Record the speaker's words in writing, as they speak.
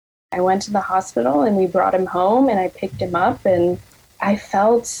I went to the hospital and we brought him home and I picked him up and I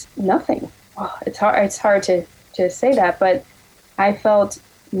felt nothing. Oh, it's hard to say that, but I felt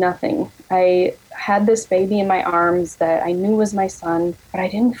nothing. I had this baby in my arms that I knew was my son, but I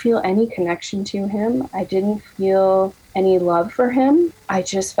didn't feel any connection to him. I didn't feel any love for him. I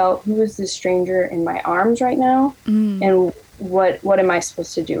just felt, who is this stranger in my arms right now? And what am I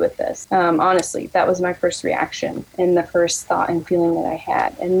supposed to do with this? Honestly, that was my first reaction and the first thought and feeling that I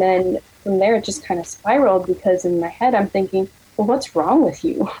had. And then from there, it just kind of spiraled because in my head, I'm thinking, well, what's wrong with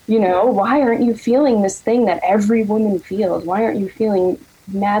you? Why aren't you feeling this thing that every woman feels? Why aren't you feeling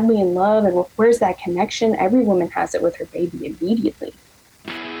madly in love? And where's that connection? Every woman has it with her baby immediately.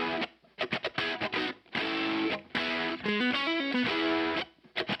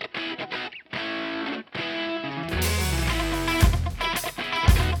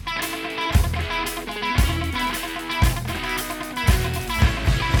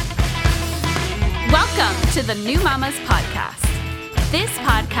 Welcome to the New Mamas Podcast. This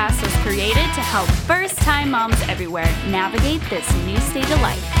podcast was created to help first-time moms everywhere navigate this new stage of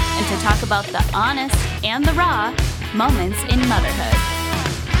life and to talk about the honest and the raw moments in motherhood.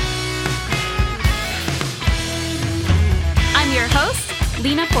 I'm your host,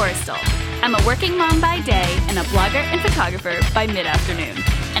 Lena Forrestal. I'm a working mom by day and a blogger and photographer by mid-afternoon.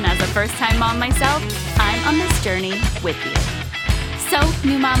 And as a first-time mom myself, I'm on this journey with you. So,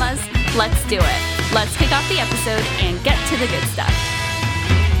 new mamas, let's do it. Let's kick off the episode and get to the good stuff.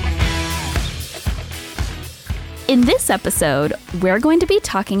 In this episode, we're going to be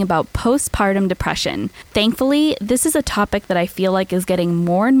talking about postpartum depression. Thankfully, this is a topic that I feel like is getting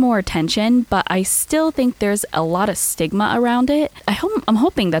more and more attention, but I still think there's a lot of stigma around it. I'm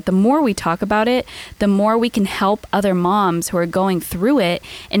hoping that the more we talk about it, the more we can help other moms who are going through it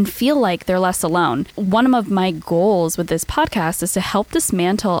and feel like they're less alone. One of my goals with this podcast is to help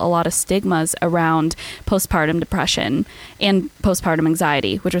dismantle a lot of stigmas around postpartum depression and postpartum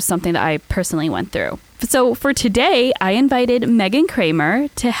anxiety, which was something that I personally went through. So for today, I invited Megan Kramer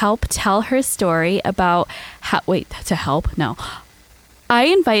to help tell her story about I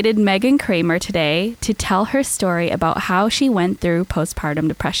invited Megan Kramer today to tell her story about how she went through postpartum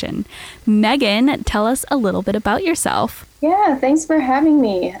depression. Megan, tell us a little bit about yourself. Yeah, thanks for having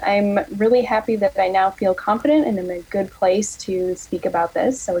me. I'm really happy that I now feel confident and in a good place to speak about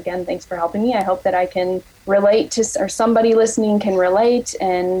this. So again, thanks for helping me. I hope that I can relate to, or somebody listening can relate,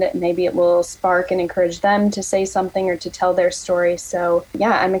 and maybe it will spark and encourage them to say something or to tell their story. So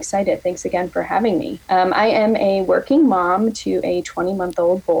yeah, I'm excited. Thanks again for having me. I am a working mom to a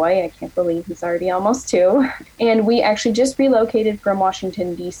 20-month-old boy. I can't believe he's already almost 2. And we actually just relocated from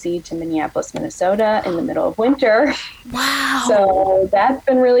Washington, D.C. to Minneapolis, Minnesota in the middle of winter. Wow. So that's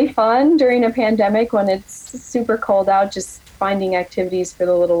been really fun during a pandemic when it's super cold out, just finding activities for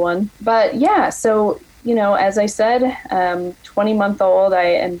the little one. But yeah, so as I said, 20-month-old, I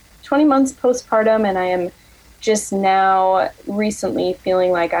am 20 months postpartum, and I am just now recently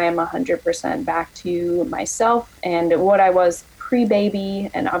feeling like I am 100% back to myself and what I was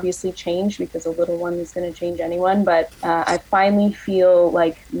pre-baby, and obviously changed because a little one is going to change anyone. But I finally feel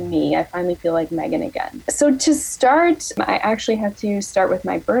like me. I finally feel like Megan again. So to start, I actually have to start with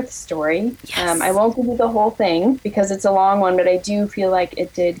my birth story. Yes. I won't give you the whole thing because it's a long one, but I do feel like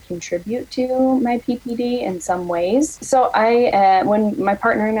it did contribute to my PPD in some ways. So when my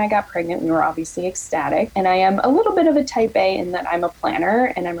partner and I got pregnant, we were obviously ecstatic. And I am a little bit of a type A in that I'm a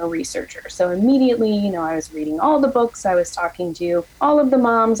planner and I'm a researcher. So immediately, I was reading all the books. I was talking to all of the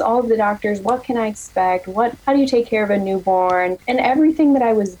moms, all of the doctors. What can I expect? How do you take care of a newborn? And everything that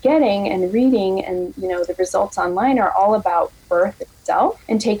I was getting and reading and, the results online are all about birth itself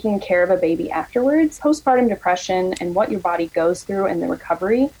and taking care of a baby afterwards. Postpartum depression and what your body goes through and the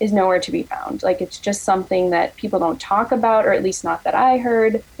recovery is nowhere to be found. Like, it's just something that people don't talk about, or at least not that I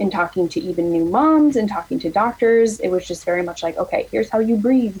heard. In talking to even new moms and talking to doctors, it was just very much like, okay, here's how you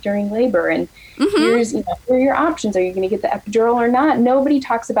breathe during labor, and here's, here are your options. Are you going to get the epidural or not? Nobody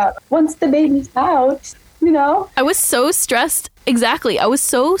talks about once the baby's out. I was so stressed. Exactly. I was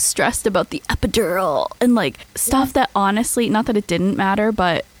so stressed about the epidural and stuff that honestly, not that it didn't matter,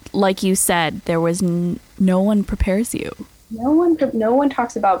 but like you said, there was no one prepares you. No one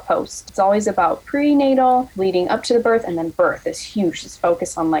talks about post. It's always about prenatal, leading up to the birth, and then birth is huge. It's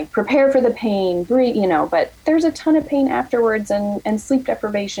focused on prepare for the pain, breathe, but there's a ton of pain afterwards and sleep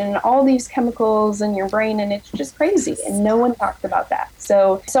deprivation, and all these chemicals in your brain, and it's just crazy. And no one talks about that.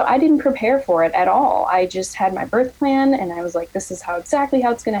 So I didn't prepare for it at all. I just had my birth plan, and I was like, this is exactly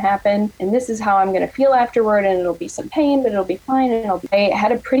how it's going to happen, and this is how I'm going to feel afterward, and it'll be some pain, but it'll be fine. I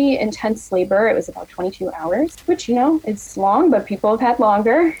had a pretty intense labor. It was about 22 hours, which, it's long, but people have had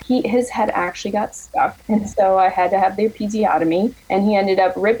longer. His head actually got stuck, and so I had to have the episiotomy, and he ended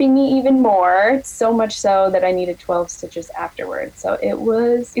up ripping me even more, so much so that I needed 12 stitches afterwards. So it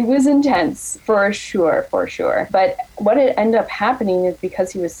was intense, for sure. But what it ended up happening is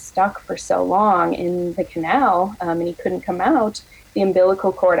because he was stuck for so long in the canal, and he couldn't come out, the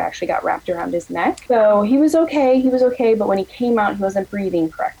umbilical cord actually got wrapped around his neck. So he was okay, but when he came out, he wasn't breathing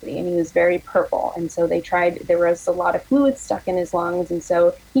correctly, and he was very purple. And so there was a lot of fluid stuck in his lungs, and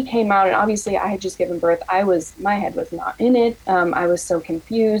so he came out, and obviously I had just given birth. My head was not in it. I was so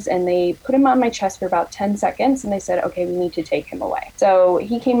confused, and they put him on my chest for about 10 seconds, and they said, okay, we need to take him away. So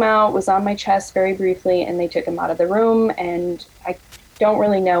he came out, was on my chest very briefly, and they took him out of the room, and I don't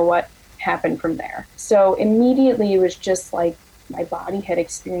really know what happened from there. So immediately it was just like, my body had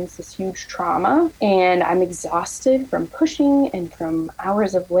experienced this huge trauma, and I'm exhausted from pushing and from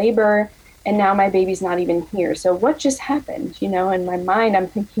hours of labor, and now my baby's not even here. So what just happened? In my mind, I'm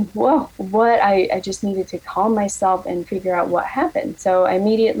thinking, whoa, what? I just needed to calm myself and figure out what happened. So I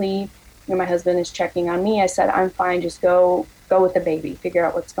immediately, my husband is checking on me. I said, I'm fine, just go with the baby, figure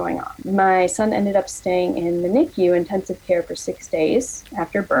out what's going on. My son ended up staying in the NICU, intensive care, for 6 days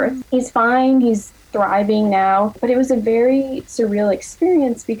after birth. He's fine, he's thriving now, but it was a very surreal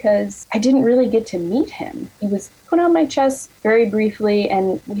experience because I didn't really get to meet him. He was put on my chest very briefly,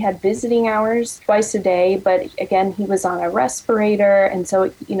 and we had visiting hours twice a day, but again, he was on a respirator, and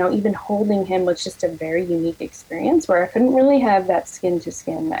so, even holding him was just a very unique experience where I couldn't really have that skin to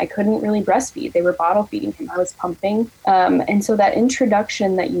skin. I couldn't really breastfeed. They were bottle feeding him. I was pumping. And so that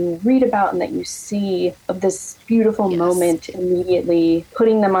introduction that you read about and that you see of this beautiful moment immediately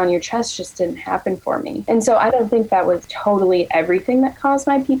putting them on your chest just didn't happen for me. And so I don't think that was totally everything that caused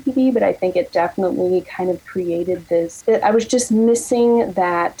my PPD, but I think it definitely kind of created this. I was just missing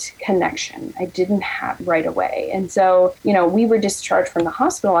that connection. I didn't have right away. And so, we were discharged from the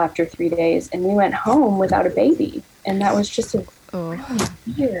hospital after 3 days, and we went home without a baby. And that was just really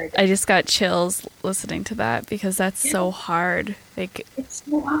weird. I just got chills listening to that because that's so hard. It's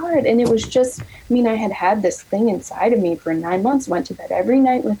so hard. And it was just, I had this thing inside of me for 9 months, went to bed every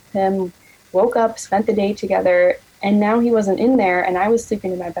night with him, woke up, spent the day together, and now he wasn't in there, and I was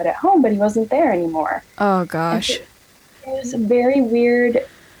sleeping in my bed at home, but he wasn't there anymore. Oh, gosh. It was a very weird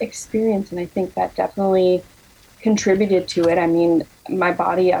experience, and I think that definitely contributed to it. My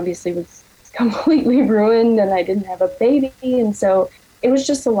body obviously was completely ruined, and I didn't have a baby, and so it was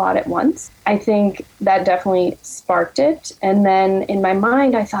just a lot at once. I think that definitely sparked it, and then in my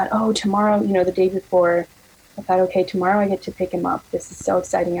mind, I thought, tomorrow, the day before, I thought, okay, tomorrow I get to pick him up. This is so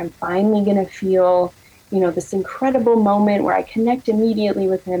exciting. I'm finally going to feel this incredible moment where I connect immediately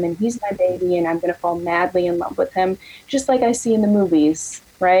with him, and he's my baby, and I'm going to fall madly in love with him, just like I see in the movies,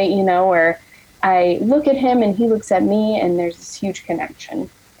 right? Where I look at him and he looks at me, and there's this huge connection.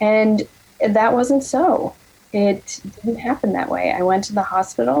 And that wasn't so. It didn't happen that way. I went to the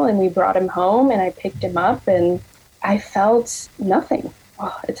hospital, and we brought him home, and I picked him up, and I felt nothing.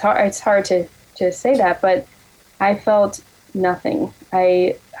 Oh, it's hard to say that, but I felt nothing.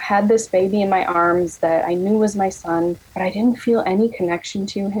 I had this baby in my arms that I knew was my son, but I didn't feel any connection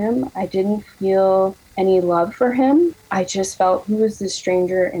to him. I didn't feel any love for him. I just felt, who is this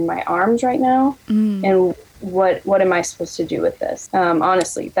stranger in my arms right now? And what am I supposed to do with this?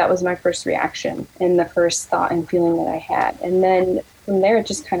 Honestly, that was my first reaction and the first thought and feeling that I had. And then from there, it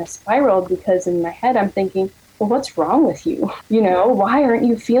just kind of spiraled, because in my head, I'm thinking, well, what's wrong with you? Why aren't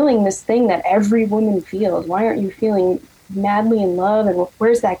you feeling this thing that every woman feels? Why aren't you feeling madly in love? And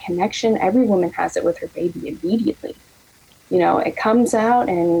where's that connection? Every woman has it with her baby immediately. It comes out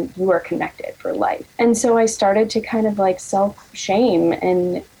and you are connected for life. And so I started to kind of like self-shame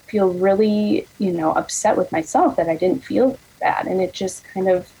and feel really, upset with myself that I didn't feel that. And it just kind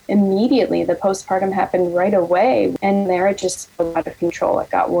of immediately, the postpartum happened right away. And there it just got out of control. It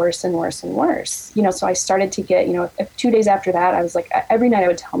got worse and worse and worse. So I started to get, 2 days after that, I was like, every night I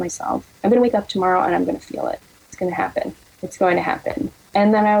would tell myself, I'm going to wake up tomorrow and I'm going to feel it. It's going to happen. It's going to happen.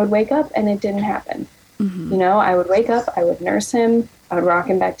 And then I would wake up and it didn't happen. I would wake up, I would nurse him, I would rock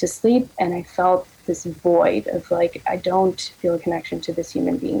him back to sleep, and I felt this void of like, I don't feel a connection to this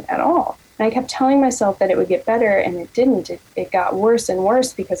human being at all. And I kept telling myself that it would get better, and it didn't. It got worse and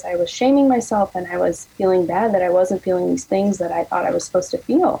worse because I was shaming myself, and I was feeling bad that I wasn't feeling these things that I thought I was supposed to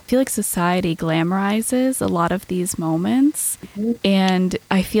feel. I feel like society glamorizes a lot of these moments, and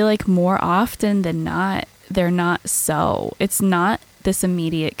I feel like more often than not, they're not so. It's not this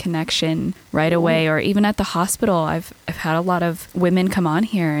immediate connection right away. Or even at the hospital, I've had a lot of women come on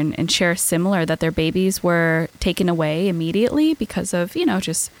here and share similar, that their babies were taken away immediately because of,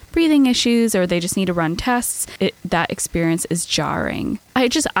 just breathing issues, or they just need to run tests. That experience is jarring. I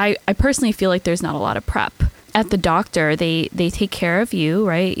personally feel like there's not a lot of prep. At the doctor, they take care of you,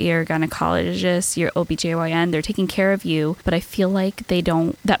 right? Your gynecologist, your OBGYN, they're taking care of you. But I feel like they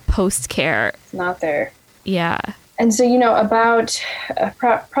don't, that post-care. It's not there. Yeah. And so, about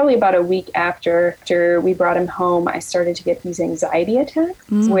probably about a week after we brought him home, I started to get these anxiety attacks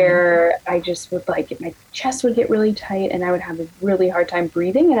where I just would my chest would get really tight and I would have a really hard time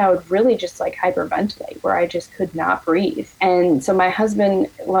breathing, and I would really just hyperventilate where I just could not breathe. And so my husband,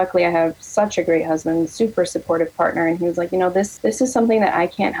 luckily I have such a great husband, super supportive partner, and he was like, this is something that I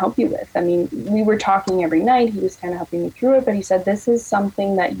can't help you with. I mean, we were talking every night. He was kind of helping me through it, but he said, this is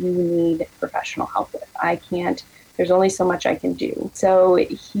something that you need professional help with. I can't. There's only so much I can do. So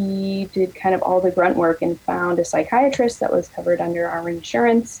he did kind of all the grunt work and found a psychiatrist that was covered under our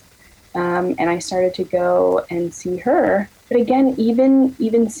insurance. And I started to go and see her. But again,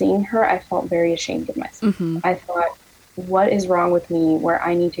 even seeing her, I felt very ashamed of myself. I thought, what is wrong with me where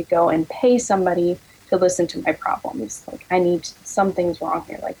I need to go and pay somebody to listen to my problems? Something's wrong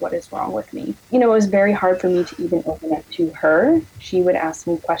here. What is wrong with me? It was very hard for me to even open up to her. She would ask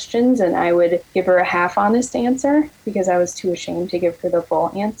me questions and I would give her a half honest answer because I was too ashamed to give her the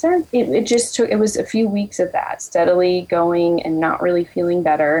full answer. It was a few weeks of that, steadily going and not really feeling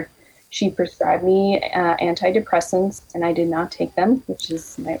better. She prescribed me antidepressants and I did not take them, which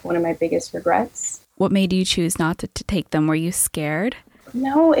is one of my biggest regrets. What made you choose not to take them? Were you scared?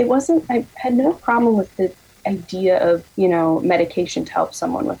 No, it wasn't. I had no problem with the idea of, medication to help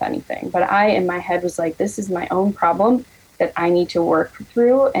someone with anything. But I, in my head, was like, this is my own problem that I need to work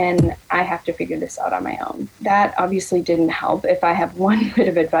through, and I have to figure this out on my own. That obviously didn't help. If I have one bit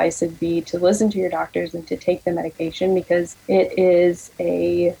of advice, it'd be to listen to your doctors and to take the medication, because it is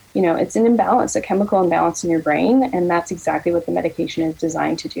it's an imbalance, a chemical imbalance in your brain. And that's exactly what the medication is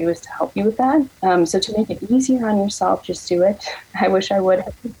designed to do, is to help you with that. So to make it easier on yourself, just do it. I wish I would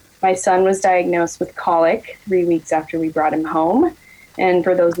have. My son was diagnosed with colic 3 weeks after we brought him home. And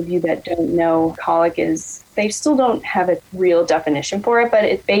for those of you that don't know, colic they still don't have a real definition for it, but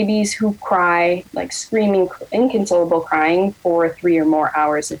it's babies who cry, screaming, inconsolable crying for 3 or more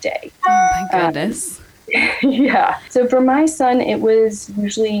hours a day. Oh my goodness. Yeah. So for my son, it was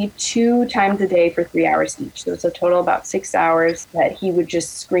usually 2 times a day for 3 hours each. So it's a total about 6 hours that he would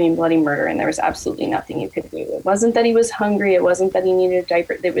just scream bloody murder, and there was absolutely nothing you could do. It wasn't that he was hungry. It wasn't that he needed a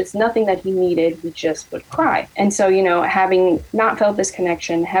diaper. There was nothing that he needed. He just would cry. And so, having not felt this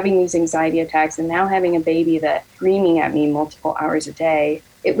connection, having these anxiety attacks, and now having a baby that's screaming at me multiple hours a day,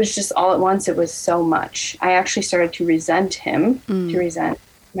 it was just all at once. It was so much. I actually started to resent him, to resent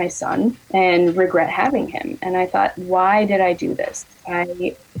my son, and regret having him. And I thought, why did I do this?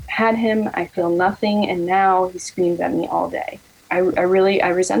 I had him, I feel nothing, and now he screams at me all day. I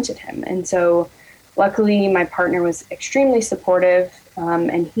resented him. And so luckily my partner was extremely supportive,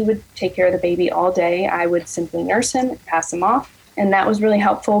 and he would take care of the baby all day. I would simply nurse him, pass him off, and that was really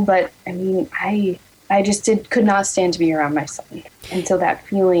helpful. But I mean, I just could not stand to be around my son. And so that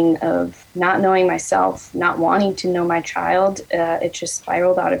feeling of not knowing myself, not wanting to know my child, it just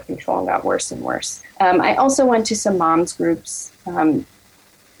spiraled out of control and got worse and worse. I also went to some moms groups,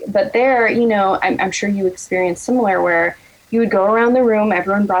 but there, I'm sure you experienced similar, where you would go around the room,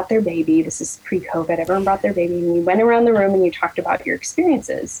 everyone brought their baby. This is pre-COVID, everyone brought their baby, and you went around the room and you talked about your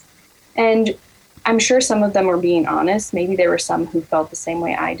experiences. And I'm sure some of them were being honest. Maybe there were some who felt the same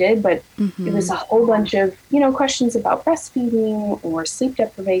way I did, but it was a whole bunch of, questions about breastfeeding or sleep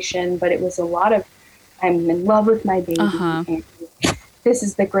deprivation. But it was a lot of, I'm in love with my baby. And this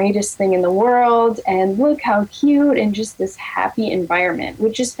is the greatest thing in the world. And look how cute, and just this happy environment,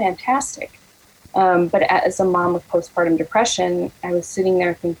 which is fantastic. But as a mom with postpartum depression, I was sitting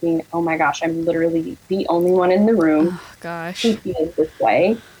there thinking, oh my gosh, I'm literally the only one in the room who feels this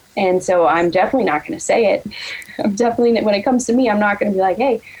way. And so I'm definitely not going to say it. I'm definitely, when it comes to me, I'm not going to be like,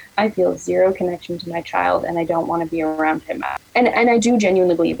 hey, I feel zero connection to my child and I don't want to be around him. And I do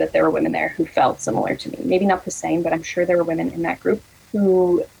genuinely believe that there were women there who felt similar to me. Maybe not the same, but I'm sure there were women in that group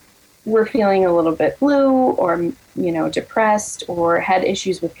who were feeling a little bit blue or, depressed, or had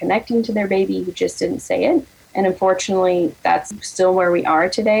issues with connecting to their baby who just didn't say it. And unfortunately, that's still where we are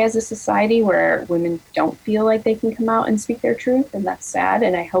today as a society, where women don't feel like they can come out and speak their truth. And that's sad.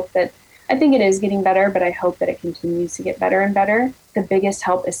 And I think it is getting better, but I hope that it continues to get better and better. The biggest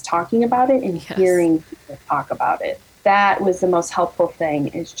help is talking about it and hearing people talk about it. that was the most helpful thing,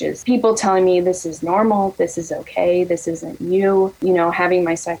 is just people telling me this is normal, this is okay, this isn't you. Having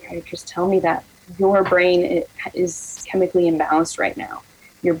my psychiatrist tell me that your brain is chemically imbalanced right now.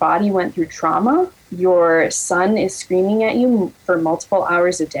 Your body went through trauma. Your son is screaming at you for multiple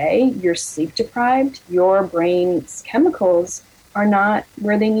hours a day. You're sleep deprived. Your brain's chemicals are not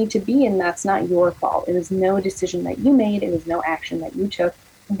where they need to be, and that's not your fault. It was no decision that you made. It was no action that you took.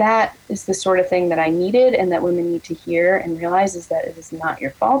 That is the sort of thing that I needed, and that women need to hear and realize, is that it is not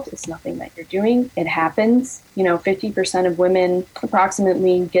your fault. It's nothing that you're doing. It happens. 50% of women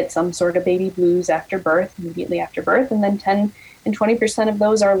approximately get some sort of baby blues after birth, immediately after birth, and then 10 and 20% of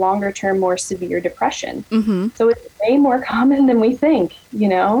those are longer term, more severe depression. Mm-hmm. So it's way more common than we think,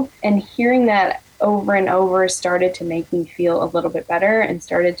 and hearing that over and over started to make me feel a little bit better, and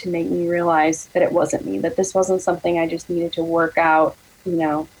started to make me realize that it wasn't me, that this wasn't something I just needed to work out,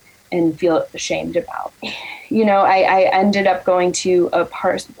 and feel ashamed about. I ended up going to a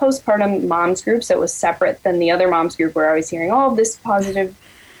postpartum moms group, so it was separate than the other moms group where I was hearing all of this positive,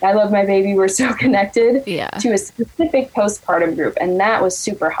 I love my baby, we're so connected, to a specific postpartum group. And that was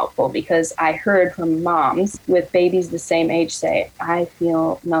super helpful, because I heard from moms with babies the same age say, I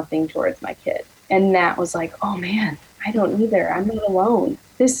feel nothing towards my kid. And that was like, oh man, I don't either. I'm not alone.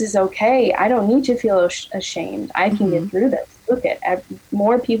 This is okay. I don't need to feel ashamed. I can get through this. Look at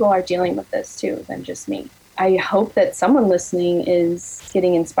more people are dealing with this too than just me. I hope that someone listening is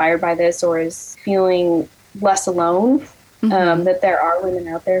getting inspired by this, or is feeling less alone. That there are women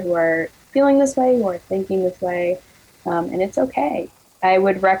out there who are feeling this way, who are thinking this way, and it's okay. I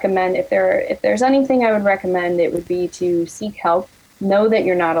would recommend, if there's anything I would recommend, it would be to seek help. Know that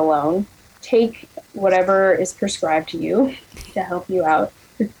you're not alone. Take whatever is prescribed to you to help you out.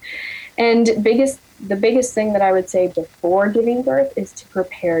 And the biggest thing that I would say before giving birth is to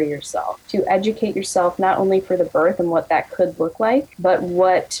prepare yourself, to educate yourself, not only for the birth and what that could look like, but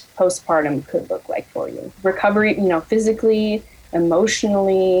what postpartum could look like for you. Recovery, physically,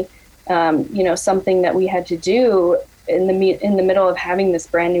 emotionally, something that we had to do in the middle of having this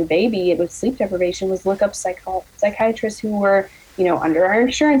brand new baby with sleep deprivation was look up psychiatrists who were, under our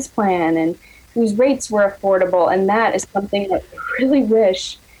insurance plan and whose rates were affordable. And that is something that I really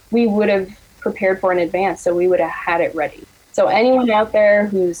wish we would have prepared for in advance, so we would have had it ready. So anyone out there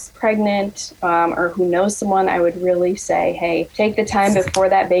who's pregnant or who knows someone, I would really say, hey, take the time before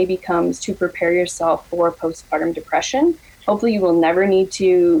that baby comes to prepare yourself for postpartum depression. Hopefully you will never need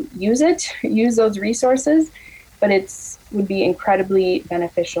to use those resources, but would be incredibly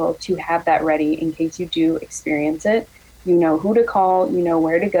beneficial to have that ready in case you do experience it. You know who to call, you know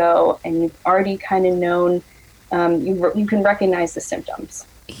where to go, and you've already kind of known, you can recognize the symptoms.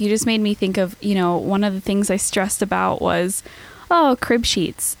 You just made me think of, one of the things I stressed about was, crib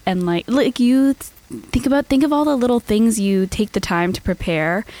sheets. And like you think of all the little things you take the time to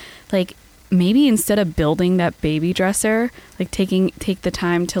prepare. Like maybe instead of building that baby dresser, like take the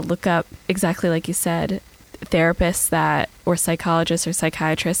time to look up, exactly like you said, therapists or psychologists or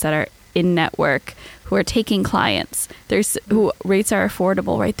psychiatrists that are in network who are taking clients. Who rates are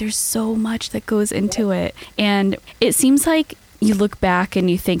affordable, right? There's so much that goes into it. And it seems like you look back and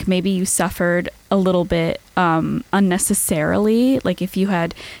you think maybe you suffered a little bit unnecessarily. Like if you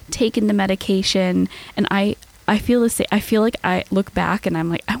had taken the medication, and I feel the same. I feel like I look back and I'm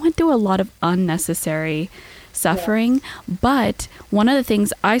like, I went through a lot of unnecessary suffering. Yeah. But one of the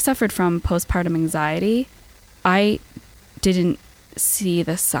things I suffered from postpartum anxiety, I didn't see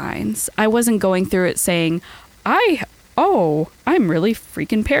the signs. I wasn't going through it saying, I'm really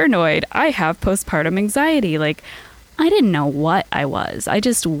freaking paranoid. I have postpartum anxiety. Like, I didn't know what I was. I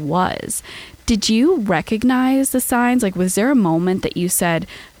just was. Did you recognize the signs? Like, was there a moment that you said,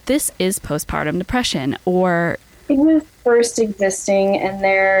 this is postpartum depression? Or it was first existing, and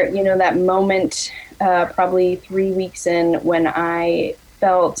that moment, probably 3 weeks in, when I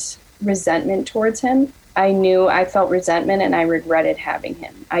felt resentment towards him. I knew I felt resentment and I regretted having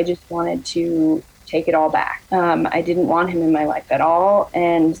him. I just wanted to take it all back. I didn't want him in my life at all.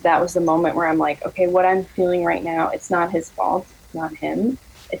 And that was the moment where I'm like, okay, what I'm feeling right now, it's not his fault. It's not him.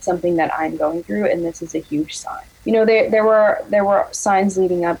 It's something that I'm going through. And this is a huge sign. There were signs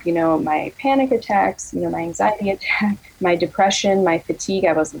leading up, my panic attacks, my anxiety attack, my depression, my fatigue.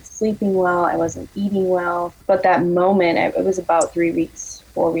 I wasn't sleeping well. I wasn't eating well. But that moment, it was about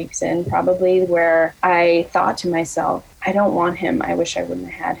 4 weeks in probably, where I thought to myself, I don't want him. I wish I wouldn't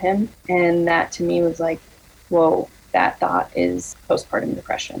have had him. And that to me was like, whoa, that thought is postpartum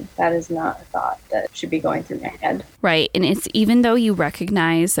depression. That is not a thought that should be going through my head. Right. And it's, even though you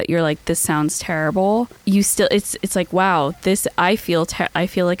recognize that you're like, this sounds terrible, you still, it's like, wow, this, I feel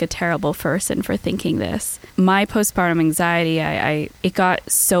like a terrible person for thinking this. My postpartum anxiety, it got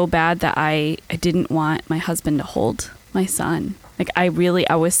so bad that I didn't want my husband to hold my son. Like, I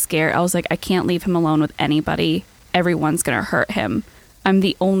was scared. I was like, I can't leave him alone with anybody. Everyone's going to hurt him. I'm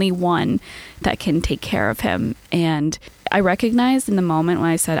the only one that can take care of him. And I recognized in the moment when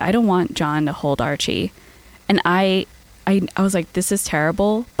I said, I don't want John to hold Archie. And I was like, this is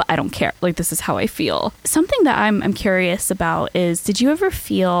terrible, but I don't care. Like, this is how I feel. Something that I'm curious about is, did you ever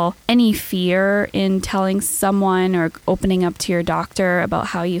feel any fear in telling someone or opening up to your doctor about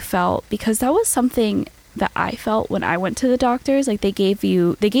how you felt? Because that was something that I felt when I went to the doctors. Like, they gave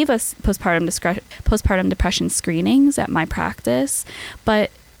us postpartum depression screenings at my practice,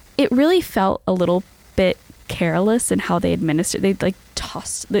 but it really felt a little bit careless in how they administered. They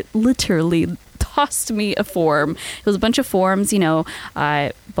literally tossed me a form. It was a bunch of forms, blah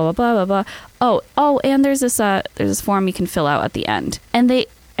blah blah blah blah. Oh, and there's this form you can fill out at the end. And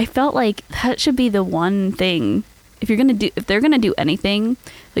I felt like that should be the one thing. If they're gonna do anything,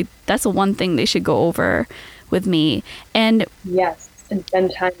 like, that's the one thing they should go over with me. And yes, and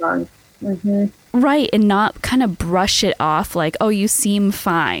spend time on. Mm-hmm. Right, and not kind of brush it off like, oh, you seem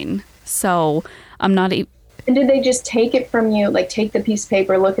fine, so I'm not. And did they just take it from you, like take the piece of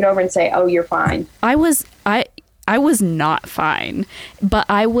paper, look it over, and say, oh, you're fine? I was not fine, but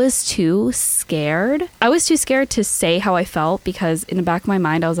I was too scared. I was too scared to say how I felt, because in the back of my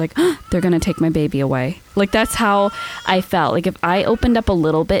mind, I was like, oh, they're going to take my baby away. Like, that's how I felt. Like, if I opened up a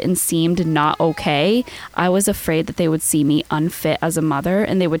little bit and seemed not okay, I was afraid that they would see me unfit as a mother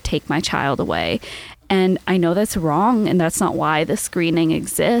and they would take my child away. And I know that's wrong, and that's not why the screening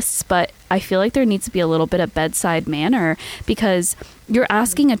exists, but I feel like there needs to be a little bit of bedside manner, because you're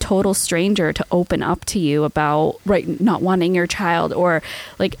asking a total stranger to open up to you about, right, not wanting your child, or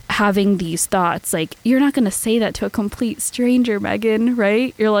like having these thoughts. Like, you're not going to say that to a complete stranger, Megan,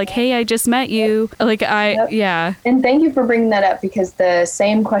 right? You're like, hey, I just met you. Like, Yep. Yeah. And thank you for bringing that up, because the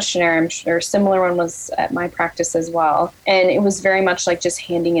same questionnaire, I'm sure, similar one was at my practice as well. And it was very much like just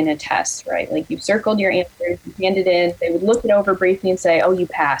handing in a test, right? Like, you circled your answers, you handed in, they would look it over briefly and say, oh, you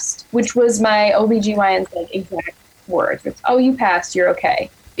passed, which was my OBGYN's like exact words. It's, oh, you passed, you're okay.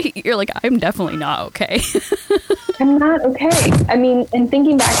 You're like, I'm definitely not okay. I'm not okay. I mean, and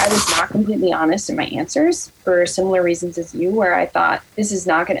thinking back, I was not completely honest in my answers for similar reasons as you, where I thought, this is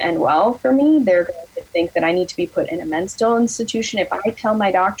not going to end well for me. They're going to think that I need to be put in a mental institution. If I tell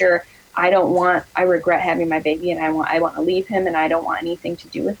my doctor, I regret having my baby and I want to leave him and I don't want anything to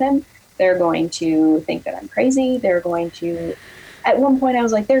do with him, they're going to think that I'm crazy. They're going to, at one point I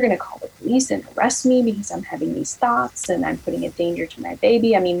was like, they're going to call the police and arrest me because I'm having these thoughts and I'm putting a danger to my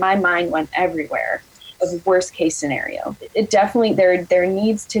baby. I mean, my mind went everywhere of worst case scenario. It definitely, there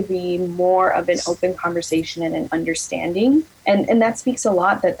needs to be more of an open conversation and an understanding. And that speaks a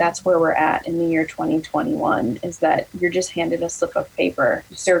lot that that's where we're at in the year 2021, is that you're just handed a slip of paper,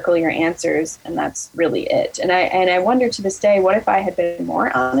 you circle your answers, and that's really it. And I wonder to this day, what if I had been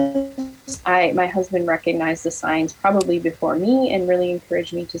more honest? My husband recognized the signs probably before me and really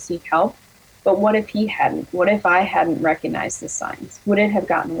encouraged me to seek help. But what if he hadn't? What if I hadn't recognized the signs? Would it have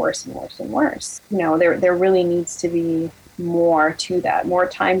gotten worse and worse and worse? There really needs to be more to that, more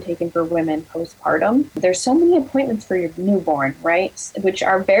time taken for women postpartum. There's so many appointments for your newborn, right? Which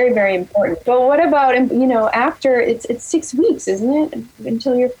are very, very important. But what about, after it's 6 weeks, isn't it?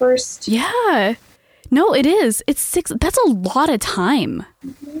 Until your first. Yeah. No, it is. It's 6. That's a lot of time.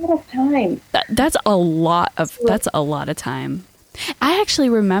 A lot of time. That's a lot of time. I actually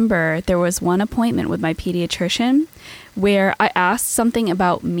remember there was one appointment with my pediatrician where I asked something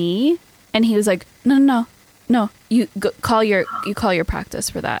about me, and he was like, no, you call your practice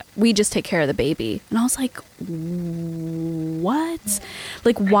for that. We just take care of the baby. And I was like, what?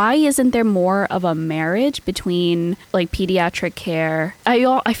 Like, why isn't there more of a marriage between like pediatric care?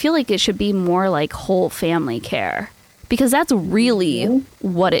 I feel like it should be more like whole family care, because that's really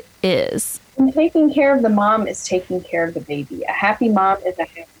what it is. And taking care of the mom is taking care of the baby. A happy mom is a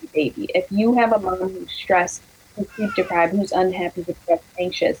happy baby. If you have a mom who's stressed, who's sleep deprived, who's unhappy, depressed,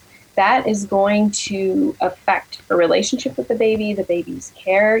 anxious, that is going to affect her relationship with the baby's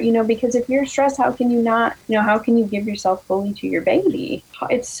care, because if you're stressed, how can you not, how can you give yourself fully to your baby?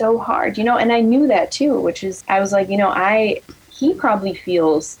 It's so hard, and I knew that too, which is, I was like, he probably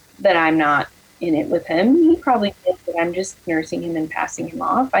feels that I'm not in it with him. He probably thinks that I'm just nursing him and passing him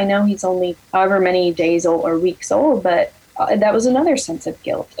off. I know he's only however many days old or weeks old, but that was another sense of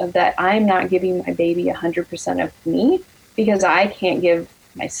guilt of that I'm not giving my baby 100% of me because I can't give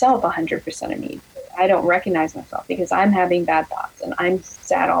myself 100% of me. I don't recognize myself because I'm having bad thoughts and I'm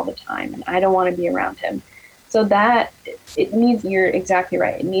sad all the time and I don't want to be around him. So that it needs, you're exactly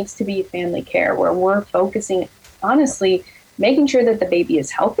right. It needs to be family care where we're focusing, honestly, making sure that the baby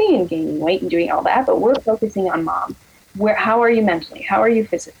is healthy and gaining weight and doing all that, but we're focusing on mom. How are you mentally? How are you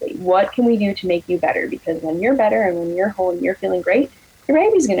physically? What can we do to make you better? Because when you're better and when you're whole and you're feeling great, your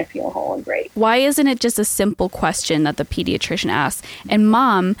baby's going to feel whole and great. Why isn't it just a simple question that the pediatrician asks? And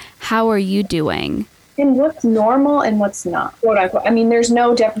mom, how are you doing? And what's normal and what's not, quote unquote. I mean, there's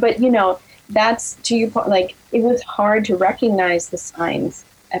no but that's to your point. Like, it was hard to recognize the signs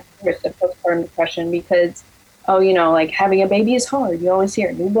at first of postpartum depression because, like having a baby is hard. You always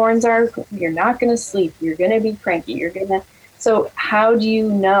hear newborns you're not going to sleep. You're going to be cranky. So how do you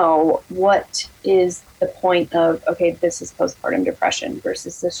know what is the point of, okay, this is postpartum depression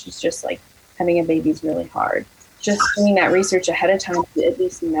versus this is just like having a baby is really hard. Just doing that research ahead of time to at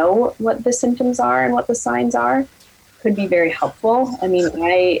least know what the symptoms are and what the signs are could be very helpful. I mean,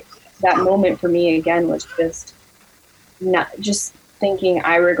 that moment for me again was just thinking,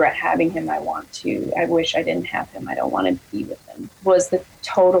 I regret having him. I wish I didn't have him. I don't want to be with him. Was the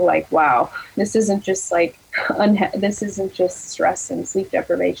total like, wow, this isn't just like, this isn't just stress and sleep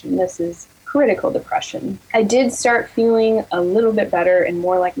deprivation. This is critical depression. I did start feeling a little bit better and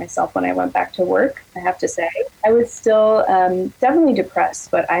more like myself when I went back to work, I have to say. I was still definitely depressed,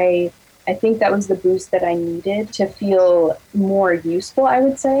 but I think that was the boost that I needed to feel more useful, I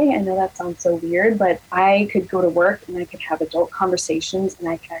would say. I know that sounds so weird, but I could go to work and I could have adult conversations and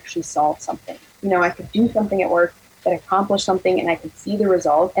I could actually solve something. I could do something at work that accomplished something and I could see the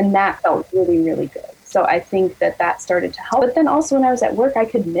result, and that felt really, really good. So I think that started to help. But then also when I was at work, I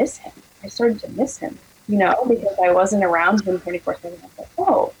could miss him. I started to miss him, because I wasn't around him 24/7. I was like,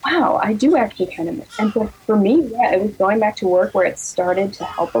 oh, wow, I do actually kind of miss him. And so for me, yeah, it was going back to work where it started to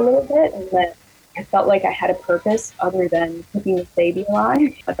help a little bit. And then I felt like I had a purpose other than keeping this baby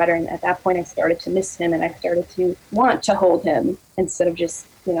alive. But better, and at that point, I started to miss him and I started to want to hold him instead of just,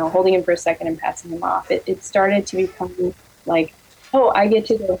 holding him for a second and passing him off. It started to become like, oh, I get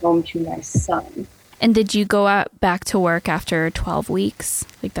to go home to my son. And did you go back to work after 12 weeks?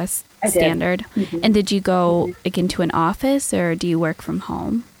 Like that's standard? Mm-hmm. And did you go into an office or do you work from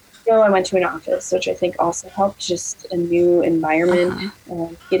home? No, I went to an office, which I think also helped. Just a new environment,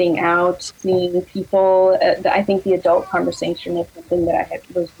 getting out, seeing people. I think the adult conversation is something that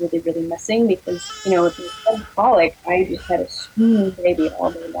was really, really missing because, with the alcoholic, I just had a screaming baby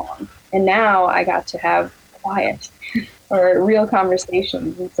all day long. And now I got to have quiet or real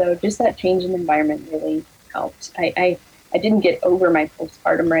conversations. And so just that change in environment really helped. I didn't get over my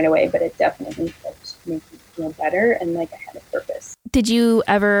postpartum right away, but it definitely helped make me feel better and like I had a purpose. Did you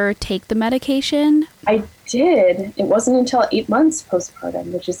ever take the medication? I did. It wasn't until 8 months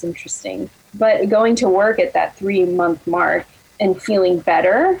postpartum, which is interesting. But going to work at that 3-month mark and feeling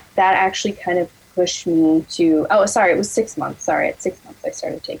better, that actually kind of pushed me to, it was 6 months. Sorry, at 6 months I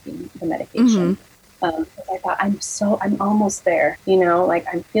started taking the medication. Mm-hmm. I thought I'm almost there, like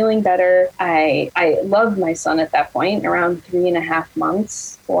I'm feeling better. I loved my son at that point. Around 3.5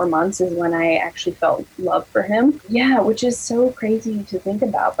 months, 4 months is when I actually felt love for him. Yeah, which is so crazy to think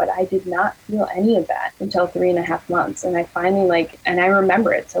about, but I did not feel any of that until 3.5 months. And I finally and I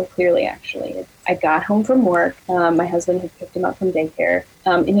remember it so clearly, actually. I got home from work. My husband had picked him up from daycare,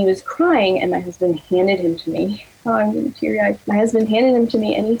 and he was crying, and my husband handed him to me. Oh, I'm getting teary-eyed. My husband handed him to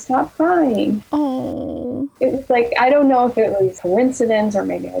me, and he stopped crying. Oh. It was like, I don't know if it was coincidence or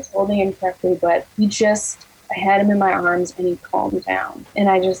maybe I was holding him correctly, but I had him in my arms, and he calmed down. And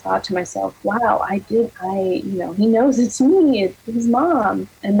I just thought to myself, wow, he knows it's me. It's his mom.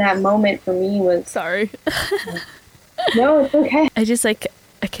 And that moment for me was... Sorry. No, it's okay.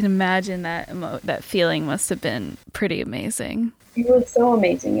 I can imagine that feeling must have been pretty amazing. It was so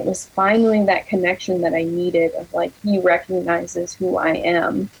amazing. It was finally that connection that I needed of he recognizes who I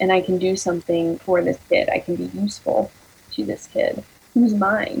am and I can do something for this kid. I can be useful to this kid who's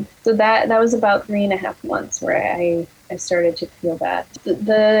mine. So that was about 3.5 months where I started to feel that.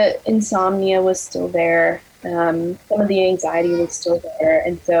 The insomnia was still there. Some of the anxiety was still there.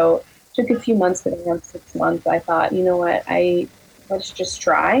 And so it took a few months, but around 6 months, I thought, you know what, let's just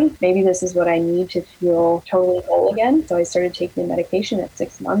try. Maybe this is what I need to feel totally whole again. So I started taking the medication at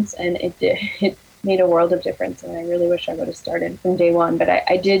 6 months, and it made a world of difference. And I really wish I would have started from day one. But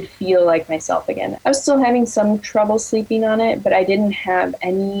I did feel like myself again. I was still having some trouble sleeping on it, but I didn't have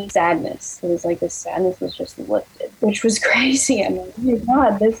any sadness. It was like this sadness was just lifted, which was crazy. I'm like, oh my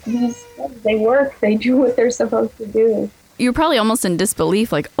God, these they work. They do what they're supposed to do. you're probably almost in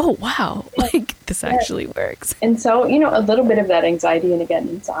disbelief, like, oh, wow, like this actually works. And so, a little bit of that anxiety and again,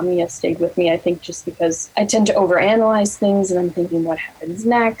 insomnia stayed with me, I think, just because I tend to overanalyze things and I'm thinking what happens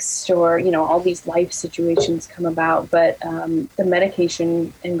next or, all these life situations come about. But the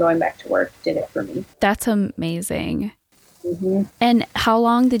medication and going back to work did it for me. That's amazing. Mm-hmm. And how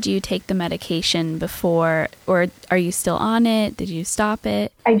long did you take the medication before, or are you still on it? Did you stop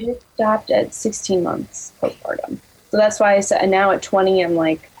it? I just stopped at 16 months postpartum. So that's why I said, and now at 20, I'm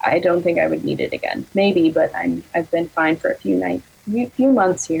like, I don't think I would need it again. Maybe, but I've been fine for a few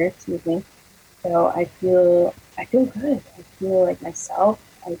months here, excuse me. So I feel good. I feel like myself.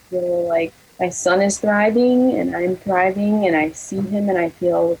 I feel like my son is thriving and I'm thriving and I see him and I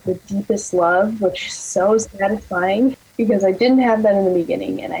feel the deepest love, which is so satisfying because I didn't have that in the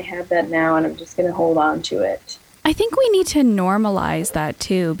beginning and I have that now and I'm just going to hold on to it. I think we need to normalize that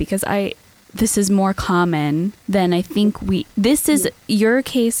too, because this is more common than I think your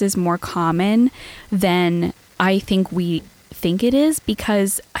case is more common than I think we think it is,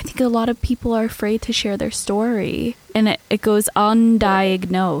 because I think a lot of people are afraid to share their story and it goes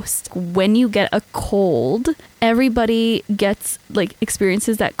undiagnosed. When you get a cold, everybody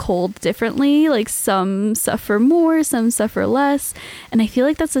experiences that cold differently. Like some suffer more, some suffer less. And I feel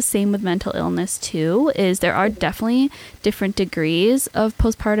like that's the same with mental illness too, is there are definitely different degrees of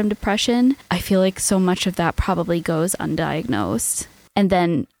postpartum depression. I feel like so much of that probably goes undiagnosed and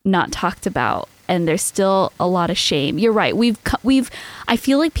then not talked about. And there's still a lot of shame. You're right. I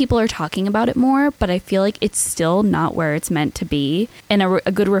feel like people are talking about it more, but I feel like it's still not where it's meant to be. And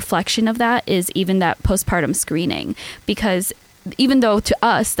a good reflection of that is even that postpartum screening, because even though to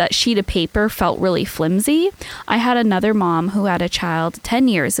us that sheet of paper felt really flimsy, I had another mom who had a child 10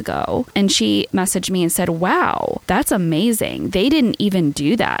 years ago and she messaged me and said, wow, that's amazing. They didn't even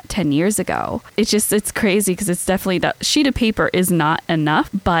do that 10 years ago. It's crazy because it's definitely that sheet of paper is not enough,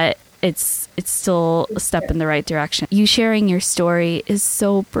 but it's still a step in the right direction. You sharing your story is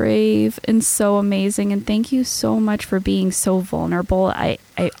so brave and so amazing. And thank you so much for being so vulnerable. I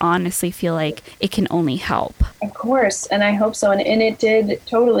honestly feel like it can only help. Of course. And I hope so. And it did,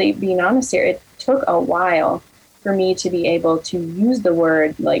 totally being honest here, it took a while for me to be able to use the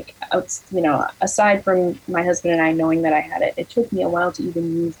word, aside from my husband and I knowing that I had it, it took me a while to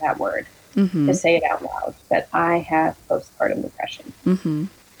even use that word, to say it out loud, that I have postpartum depression. Mm-hmm.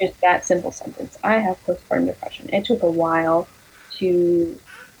 Just that simple sentence. I have postpartum depression. It took a while to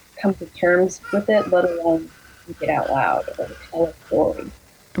come to terms with it, let alone speak it out loud or tell a story.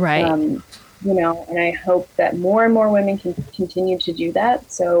 Right. And I hope that more and more women can continue to do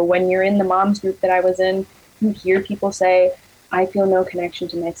that. So when you're in the moms group that I was in, you hear people say, I feel no connection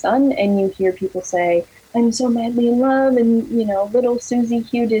to my son. And you hear people say, I'm so madly in love. And, little Susie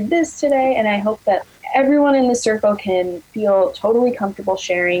Q did this today. And I hope that everyone in the circle can feel totally comfortable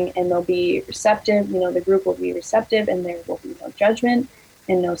sharing and they'll be receptive. The group will be receptive and there will be no judgment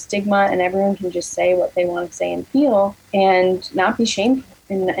and no stigma and everyone can just say what they want to say and feel and not be shameful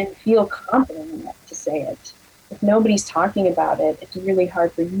and feel confident enough to say it. If nobody's talking about it, it's really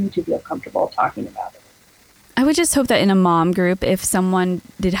hard for you to feel comfortable talking about it. I would just hope that in a mom group, if someone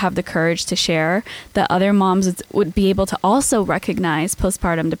did have the courage to share, that other moms would be able to also recognize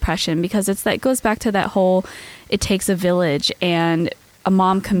postpartum depression, because that goes back to that whole, it takes a village and a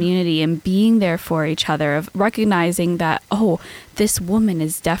mom community and being there for each other, of recognizing that, oh, this woman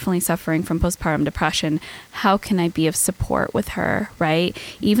is definitely suffering from postpartum depression. How can I be of support with her, right?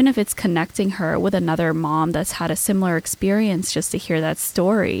 Even if it's connecting her with another mom that's had a similar experience, just to hear that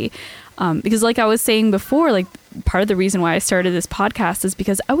story. Because like I was saying before, like part of the reason why I started this podcast is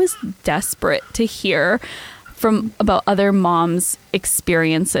because I was desperate to hear about other moms'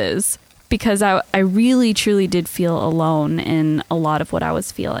 experiences, because I really, truly did feel alone in a lot of what I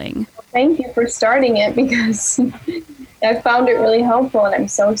was feeling. Thank you for starting it, because I found it really helpful, and I'm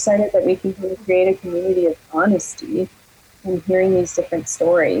so excited that we can create a community of honesty and hearing these different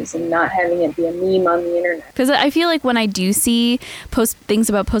stories and not having it be a meme on the internet. Because I feel like when I do see things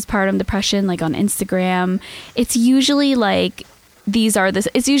about postpartum depression, like on Instagram, it's usually like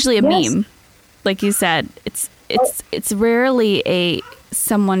it's usually a meme. Like you said, it's rarely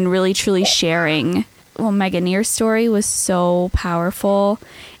someone really truly sharing. Well, Megan, your story was so powerful,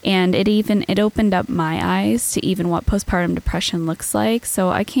 and it opened up my eyes to even what postpartum depression looks like. So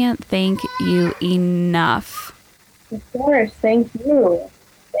I can't thank you enough. Of course. Thank you.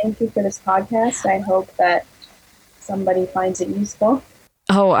 Thank you for this podcast. I hope that somebody finds it useful.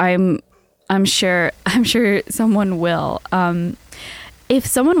 Oh, I'm sure someone will. If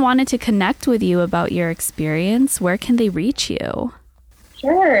someone wanted to connect with you about your experience, where can they reach you?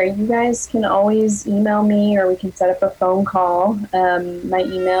 Sure. You guys can always email me or we can set up a phone call. My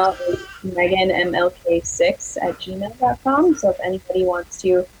email is meganmlk6@gmail.com. So if anybody wants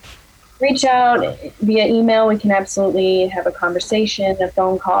to reach out via email, we can absolutely have a conversation, a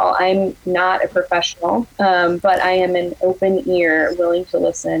phone call. I'm not a professional, but I am an open ear, willing to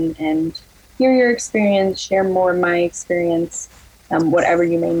listen and hear your experience, share more of my experience, whatever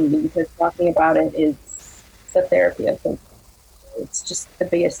you may need, because talking about it is the therapy of things. It's just the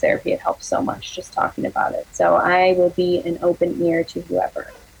biggest therapy. It helps so much just talking about it. So I will be an open ear to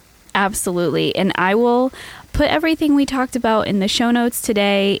whoever. Absolutely. And I will put everything we talked about in the show notes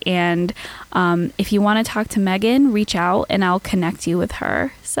today. And if you want to talk to Megan, reach out and I'll connect you with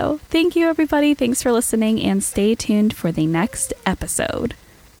her. So thank you, everybody. Thanks for listening and stay tuned for the next episode.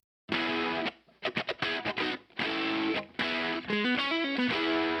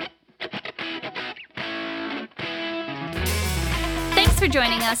 Thanks for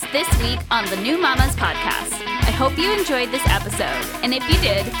joining us this week on the New Mamas podcast. I hope you enjoyed this episode, and if you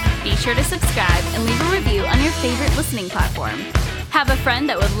did, be sure to subscribe and leave a review on your favorite listening platform. Have a friend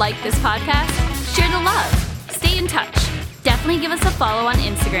that would like this podcast? Share the love. Stay in touch. Definitely give us a follow on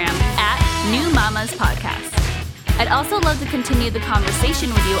Instagram @NewMamasPodcast. I'd also love to continue the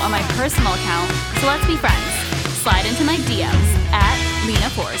conversation with you on my personal account, so let's be friends. Slide into my DMs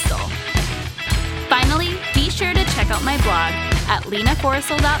 @LenaForrestal. Finally, be sure to check out my blog at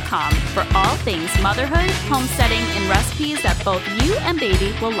lenaforrestal.com for all things motherhood, homesteading, and recipes that both you and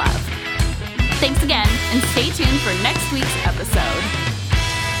baby will love. Thanks again, and stay tuned for next week's episode.